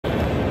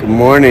Good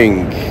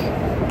morning.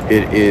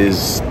 It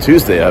is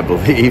Tuesday, I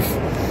believe.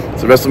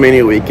 So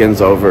Wrestlemania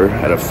weekend's over.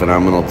 Had a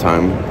phenomenal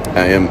time.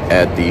 I am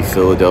at the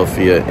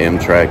Philadelphia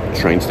Amtrak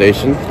train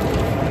station.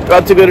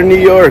 About to go to New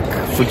York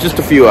for just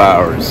a few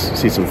hours,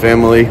 see some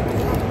family,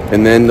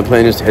 and then the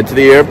plan is to head to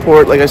the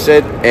airport, like I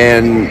said,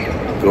 and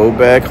go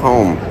back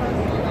home.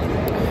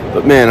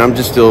 But man, I'm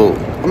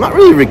not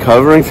really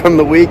recovering from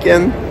the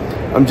weekend.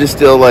 I'm just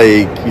still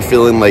you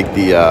feeling like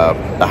the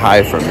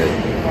high from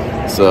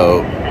it.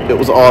 So it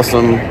was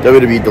awesome.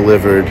 WWE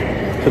delivered.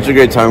 Such a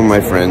great time with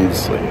my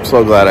friends.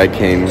 So glad I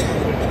came.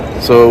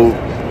 So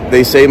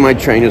they say my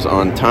train is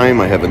on time.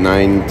 I have a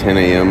 9-10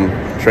 a.m.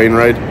 train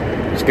ride.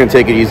 Just gonna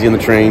take it easy on the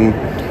train,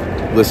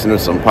 listen to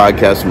some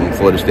podcasts from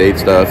Florida State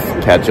stuff,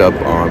 catch up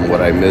on what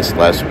I missed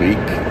last week,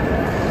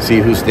 see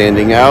who's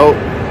standing out.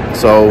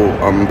 So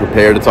I'm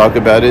prepared to talk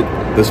about it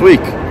this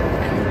week.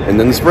 And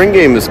then the spring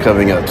game is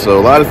coming up, so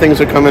a lot of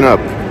things are coming up.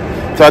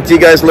 Talk to you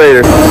guys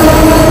later.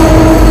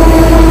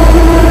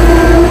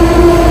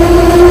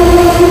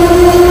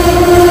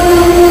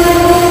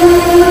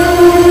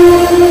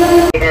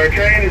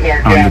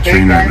 On the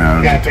train right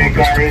now, they told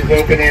us to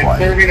please be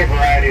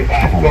quiet the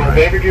whole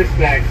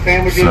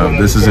ride. So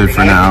this is it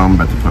for now. I'm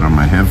about to put on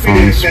my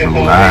headphones,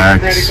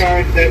 relax,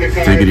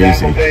 take it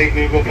easy.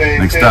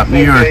 Next stop,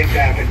 New York.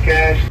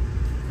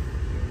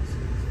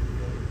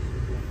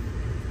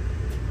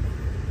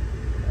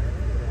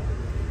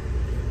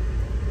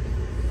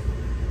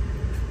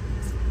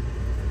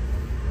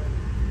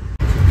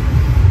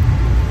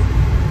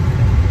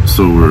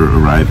 So we're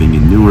arriving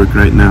in Newark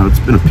right now. It's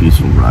been a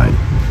peaceful ride.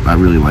 I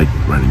really like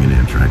riding an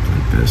Amtrak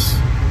like this.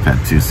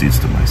 Had 2 seats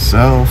to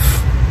myself,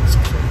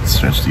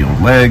 stretch the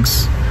old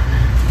legs,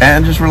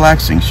 and just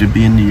relaxing. Should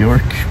be in New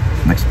York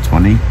next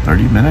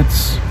 20-30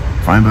 minutes.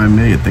 Fine by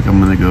me. I think I'm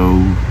gonna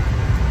go,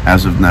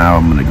 as of now,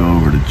 I'm gonna go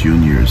over to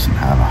Junior's and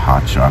have a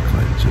hot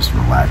chocolate. Just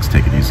relax,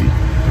 take it easy.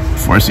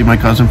 Before I see my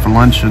cousin for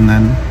lunch and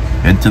then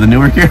head to the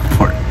Newark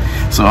airport.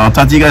 So I'll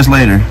talk to you guys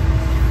later.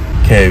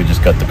 Okay, we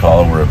just got the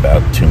call. We're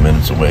about 2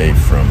 minutes away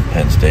from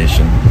Penn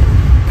Station.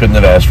 Couldn't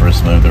have asked for a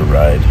smoother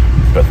ride.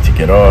 About to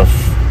get off,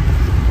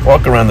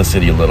 walk around the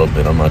city a little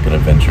bit. I'm not going to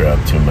venture out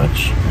too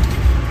much.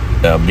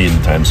 I'll be in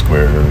the Times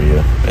Square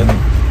area, and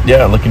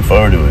yeah, looking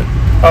forward to it.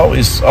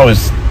 Always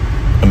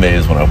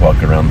amazed when I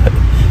walk around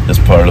this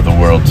part of the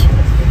world.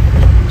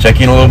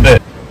 Checking a little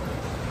bit.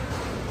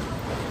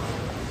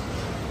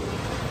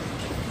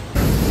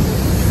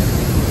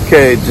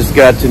 Okay, just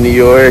got to New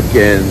York,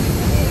 and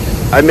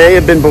I may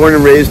have been born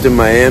and raised in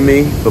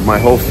Miami, but my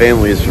whole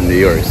family is from New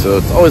York. So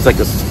it's always like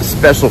a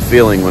special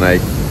feeling when I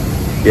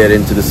get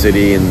into the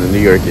city in the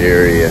New York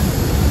area.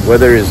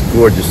 Weather is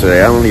gorgeous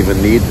today. I don't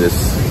even need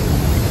this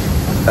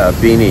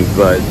beanie,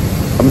 but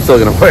I'm still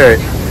gonna wear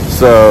it.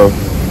 So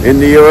in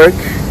New York,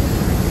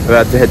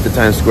 about to head to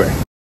Times Square.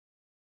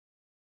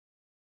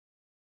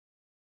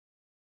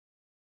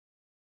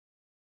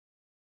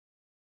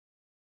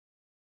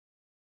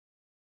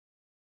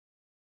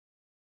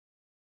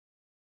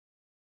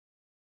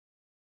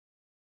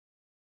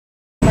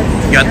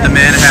 Got the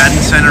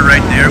Manhattan Center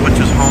right there, which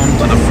was home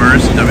to the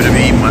first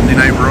WWE Monday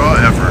Night Raw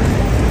ever.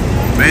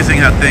 Amazing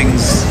how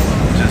things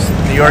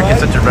New York is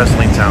such a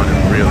wrestling town,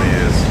 it really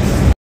is.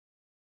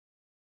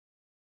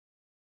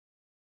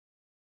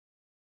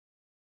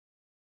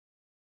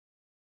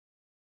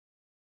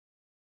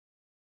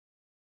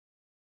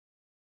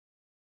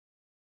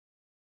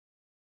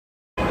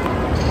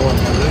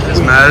 This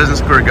is Madison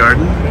Square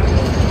Garden,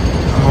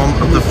 home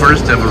of the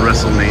first ever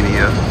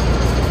Wrestlemania.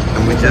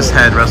 And we just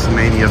had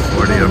Wrestlemania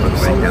 40 over the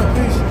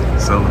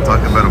weekend. So we'll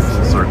talk about a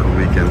full circle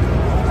weekend.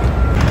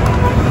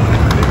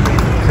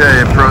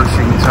 Okay,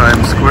 approaching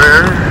Times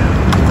Square.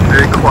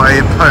 Very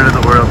quiet part of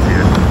the world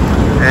here.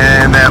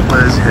 And that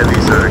was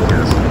heavy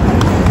circus.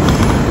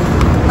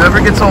 Never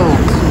gets old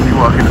when you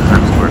walk into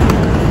Times Square.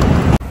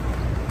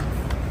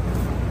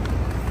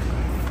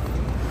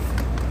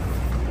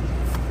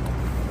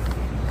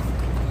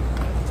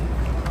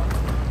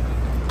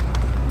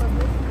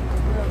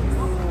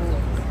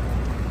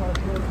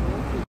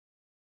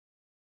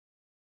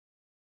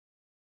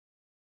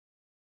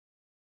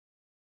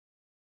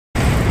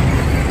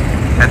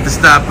 Had to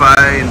stop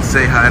by and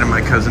say hi to my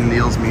cousin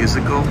Neil's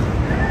musical.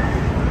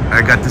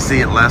 I got to see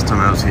it last time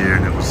I was here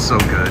and it was so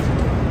good.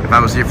 If I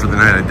was here for the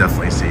night, I'd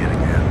definitely see it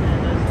again.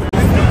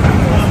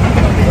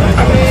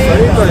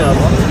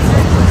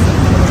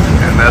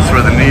 And that's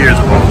where the New Year's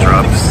ball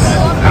drops,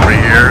 every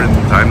year in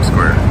Times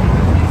Square.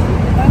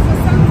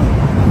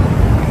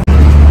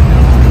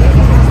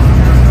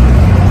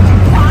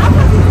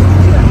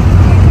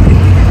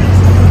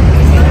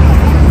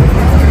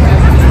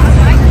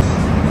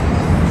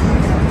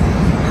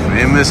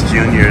 Famous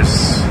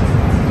Juniors.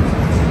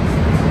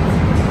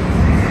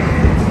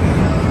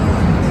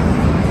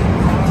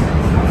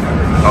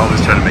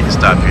 Always try to make a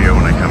stop here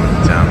when I come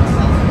into town.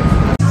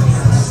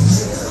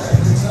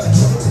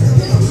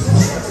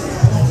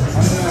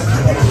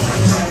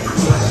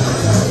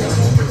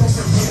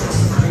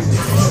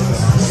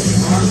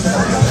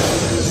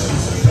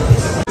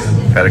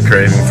 Had a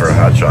craving for a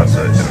hot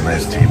chocolate and a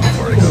nice tea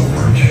before I go to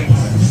lunch.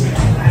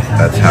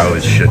 That's how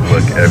it should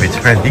look every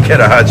time you get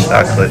a hot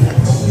chocolate.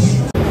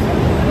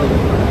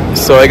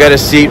 So I got a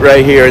seat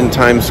right here in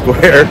Times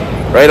Square,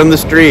 right on the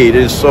street. It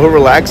is so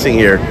relaxing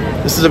here.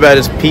 This is about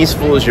as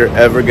peaceful as you're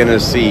ever gonna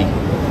see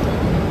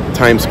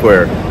Times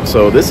Square.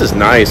 So this is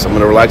nice. I'm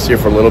gonna relax here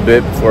for a little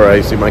bit before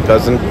I see my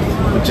cousin,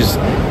 which is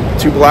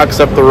 2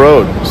 blocks up the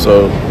road.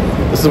 So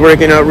this is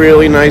working out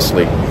really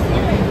nicely.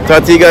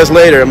 Talk to you guys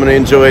later. I'm gonna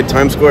enjoy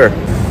Times Square.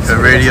 The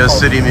Radio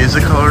City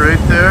Music Hall right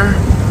there.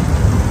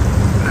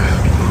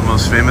 One of the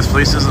most famous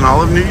places in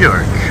all of New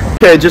York.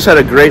 Okay, I just had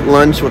a great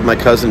lunch with my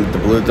cousin at the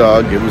Blue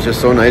Dog. It was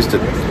just so nice to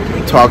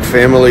talk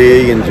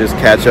family and just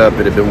catch up.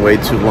 It had been way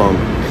too long.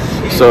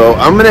 So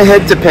I'm gonna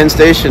head to Penn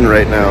Station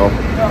right now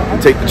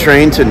and take the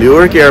train to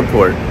Newark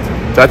Airport.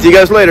 Talk to you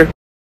guys later.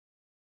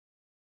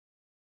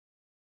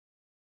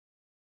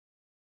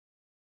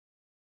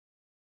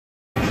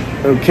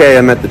 Okay,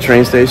 I'm at the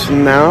train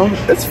station now.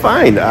 It's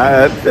fine.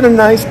 It's been a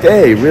nice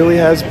day, really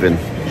has been.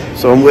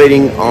 So I'm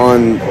waiting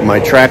on my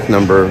track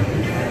number,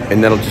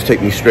 and that'll just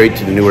take me straight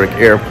to the Newark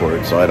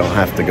Airport, so I don't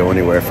have to go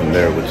anywhere from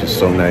there, which is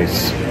so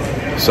nice.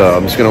 So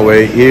I'm just gonna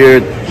wait here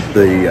at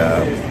the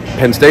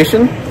Penn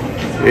Station.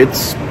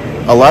 It's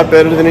a lot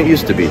better than it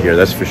used to be here,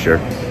 that's for sure.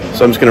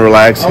 So I'm just gonna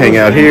relax, hang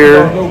out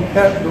here,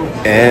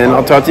 and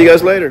I'll talk to you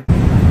guys later.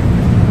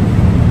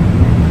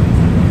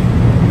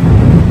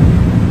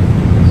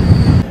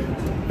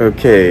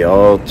 Okay,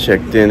 all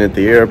checked in at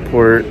the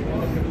airport,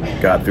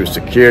 got through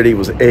security,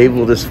 was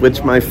able to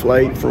switch my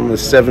flight from a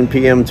 7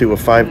 p.m. to a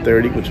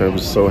 5:30, which I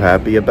was so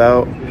happy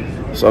about.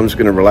 So I'm just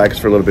gonna relax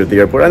for a little bit at the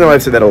airport. I know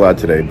I've said that a lot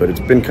today, but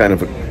it's been kind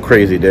of a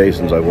crazy day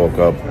since I woke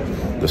up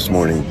this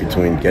morning,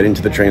 between getting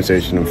to the train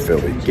station in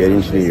Philly,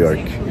 getting to New York,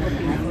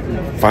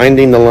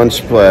 finding the lunch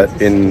spot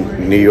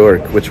in New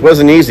York, which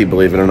wasn't easy,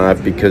 believe it or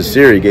not, because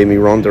Siri gave me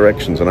wrong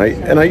directions, and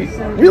I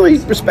really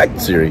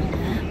respect Siri.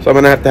 So I'm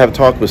gonna have to have a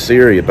talk with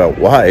Siri about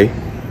why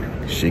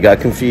she got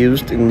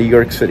confused in New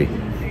York City.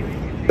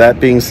 That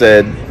being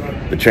said,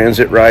 the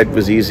transit ride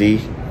was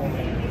easy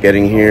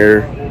getting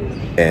here,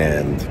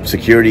 and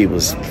security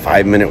was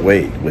 5-minute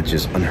wait, which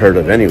is unheard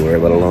of anywhere,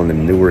 let alone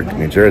in Newark,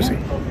 New Jersey.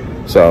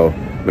 So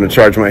I'm gonna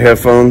charge my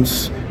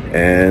headphones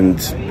and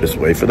just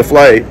wait for the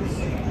flight.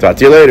 Talk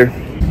to you later.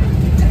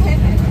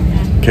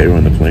 Okay, we're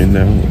on the plane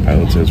now. The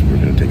pilot says we're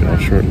gonna take off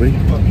shortly.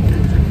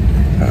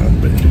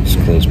 I'm ready to just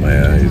close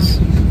my eyes.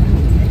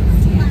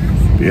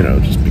 You know,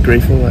 just be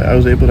grateful I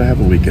was able to have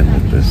a weekend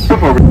like this.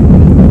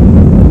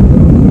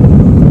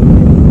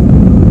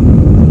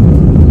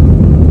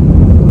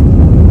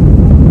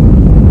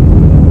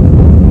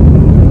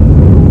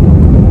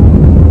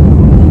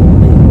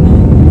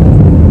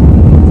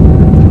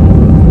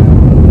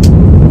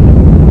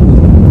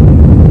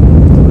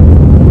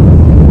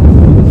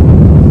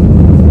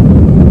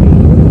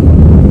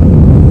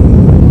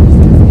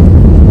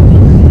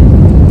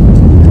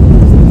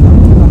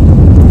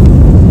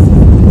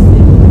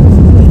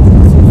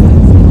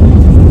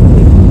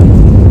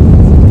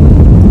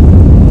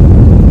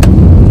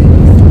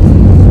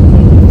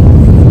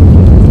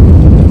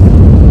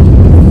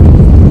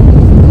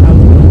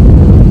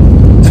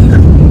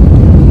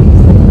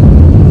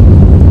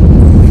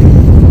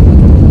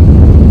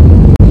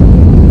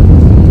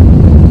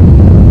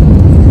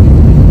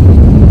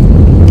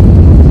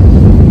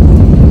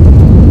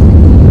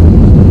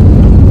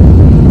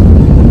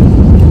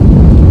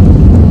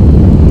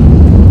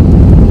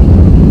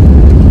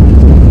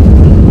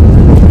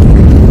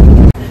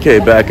 Okay,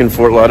 back in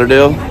Fort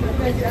Lauderdale.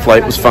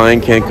 Flight was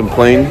fine, can't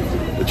complain.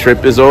 The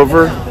trip is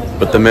over,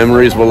 but the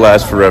memories will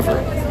last forever.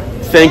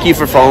 Thank you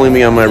for following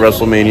me on my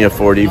WrestleMania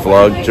 40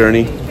 vlog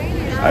journey.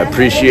 I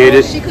appreciate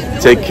it.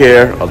 Take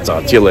care. I'll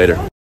talk to you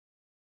later.